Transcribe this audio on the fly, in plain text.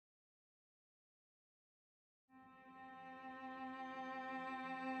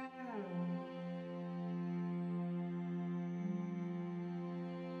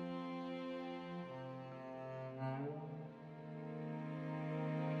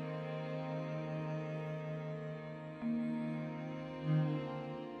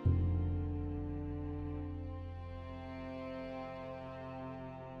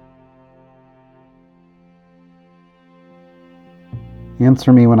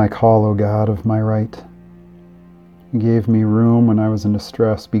Answer me when I call, O God of my right. You gave me room when I was in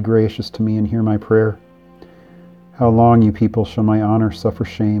distress. Be gracious to me and hear my prayer. How long, you people, shall my honor suffer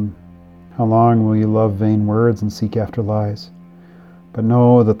shame? How long will you love vain words and seek after lies? But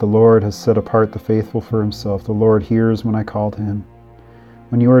know that the Lord has set apart the faithful for himself. The Lord hears when I call to him.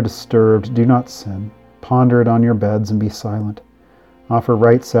 When you are disturbed, do not sin. Ponder it on your beds and be silent. Offer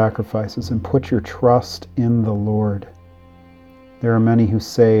right sacrifices and put your trust in the Lord. There are many who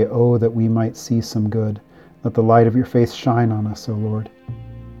say, "Oh, that we might see some good. Let the light of your face shine on us, O Lord."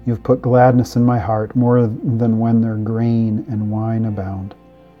 You have put gladness in my heart, more than when their grain and wine abound.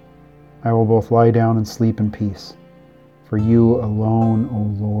 I will both lie down and sleep in peace. For you alone,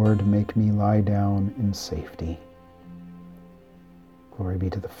 O Lord, make me lie down in safety. Glory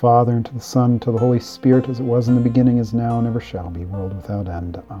be to the Father, and to the Son, and to the Holy Spirit, as it was in the beginning, is now, and ever shall be, world without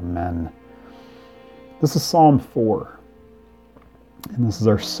end. Amen. This is Psalm 4. And this is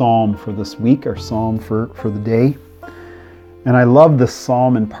our psalm for this week, our psalm for the day. And I love this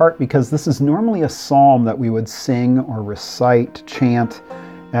psalm in part because this is normally a psalm that we would sing or recite, chant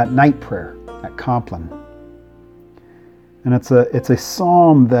at night prayer at Compline. And it's a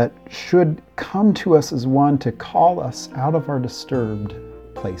psalm that should come to us as one to call us out of our disturbed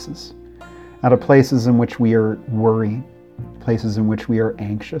places, out of places in which we are worrying, places in which we are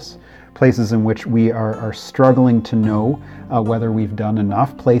anxious, places in which we are struggling to know whether we've done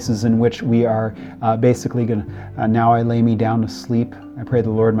enough, places in which we are basically going to, now I lay me down to sleep. I pray the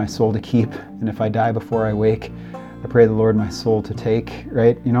Lord my soul to keep, and if I die before I wake, I pray the Lord my soul to take,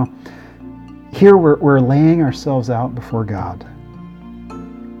 right? You know, here we're laying ourselves out before God.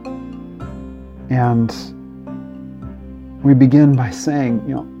 And we begin by saying,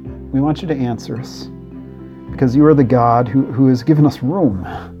 you know, we want you to answer us because you are the God who has given us room,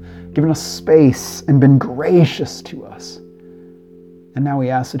 given us space, and been gracious to us. And now we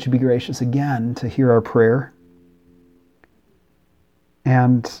ask that you be gracious again to hear our prayer.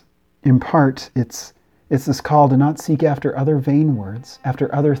 And in part, it's this call to not seek after other vain words,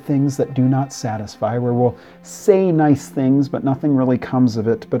 after other things that do not satisfy, where we'll say nice things, but nothing really comes of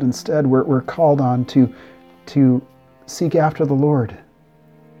it. But instead, we're called on to seek after the Lord,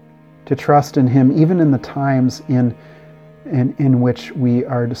 to trust in Him, even in the times in which we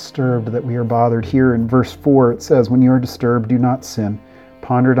are disturbed, that we are bothered. Here in verse 4, it says, "When you are disturbed, do not sin.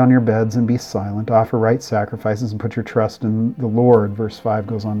 Ponder it on your beds and be silent. Offer right sacrifices and put your trust in the Lord." Verse 5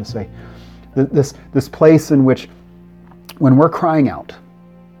 goes on to say, this place in which, when we're crying out,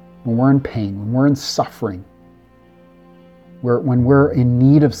 when we're in pain, when we're in suffering, when we're in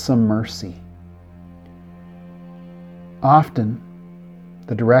need of some mercy, often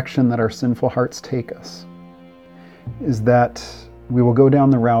the direction that our sinful hearts take us is that we will go down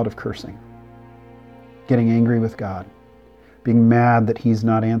the route of cursing, getting angry with God, being mad that He's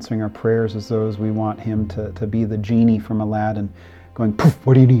not answering our prayers as though we want Him to be the genie from Aladdin, going, "Poof,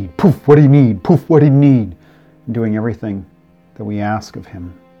 what do you need? Poof, what do you need? Poof, what do you need?" And doing everything that we ask of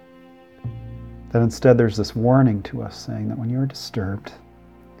Him. That instead there's this warning to us saying that when you're disturbed,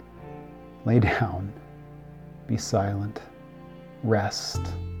 lay down, be silent, rest.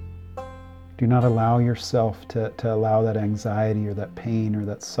 Do not allow yourself to allow that anxiety or that pain or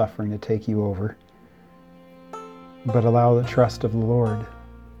that suffering to take you over, but allow the trust of the Lord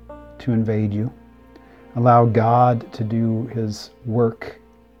to invade you. Allow God to do His work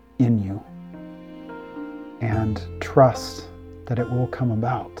in you, and trust that it will come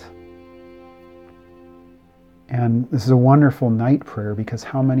about. And this is a wonderful night prayer, because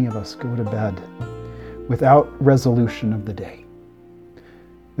how many of us go to bed without resolution of the day,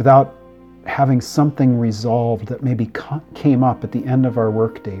 without having something resolved that maybe came up at the end of our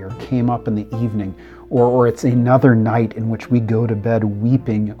workday, or came up in the evening, or it's another night in which we go to bed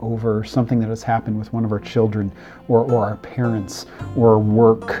weeping over something that has happened with one of our children, or our parents, or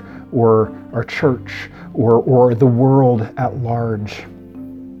work, or our church, or the world at large.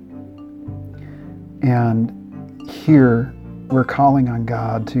 And here we're calling on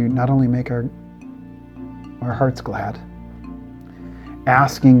God to not only make our hearts glad,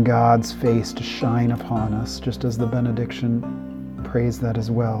 asking God's face to shine upon us, just as the benediction prays that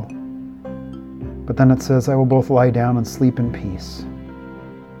as well. But then it says, "I will both lie down and sleep in peace,"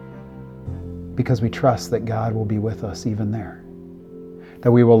 because we trust that God will be with us even there.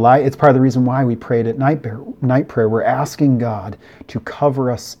 That we will lie. It's part of the reason why we prayed at night prayer. We're asking God to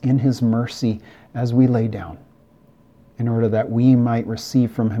cover us in His mercy as we lay down, in order that we might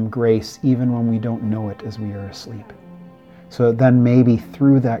receive from Him grace even when we don't know it as we are asleep. So then maybe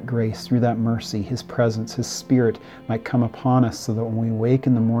through that grace, through that mercy, His presence, His Spirit might come upon us, so that when we wake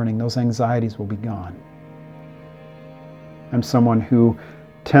in the morning, those anxieties will be gone. I'm someone who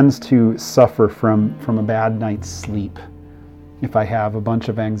tends to suffer from a bad night's sleep. If I have a bunch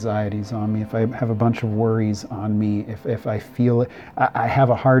of anxieties on me, if I have a bunch of worries on me, if I feel it, I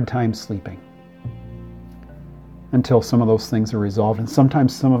have a hard time sleeping until some of those things are resolved. And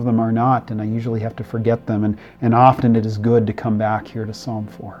sometimes some of them are not, and I usually have to forget them. And often it is good to come back here to Psalm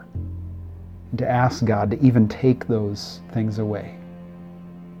 4 and to ask God to even take those things away.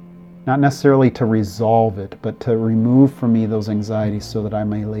 Not necessarily to resolve it, but to remove from me those anxieties so that I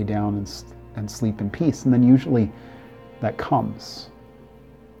may lay down and sleep in peace. And then usually that comes.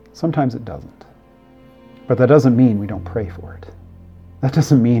 Sometimes it doesn't. But that doesn't mean we don't pray for it. That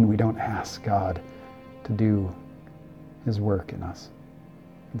doesn't mean we don't ask God to do His work in us.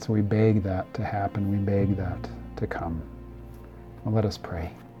 And so we beg that to happen. We beg that to come. Well, let us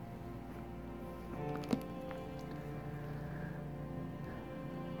pray.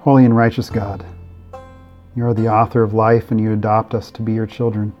 Holy and righteous God, you are the author of life, and you adopt us to be your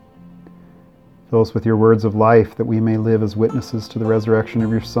children. Fill us with your words of life, that we may live as witnesses to the resurrection of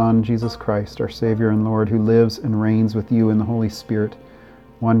your Son, Jesus Christ, our Savior and Lord, who lives and reigns with you in the Holy Spirit,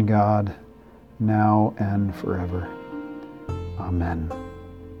 one God, now and forever. Amen.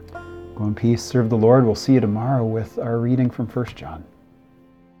 Go in peace, serve the Lord. We'll see you tomorrow with our reading from 1 John.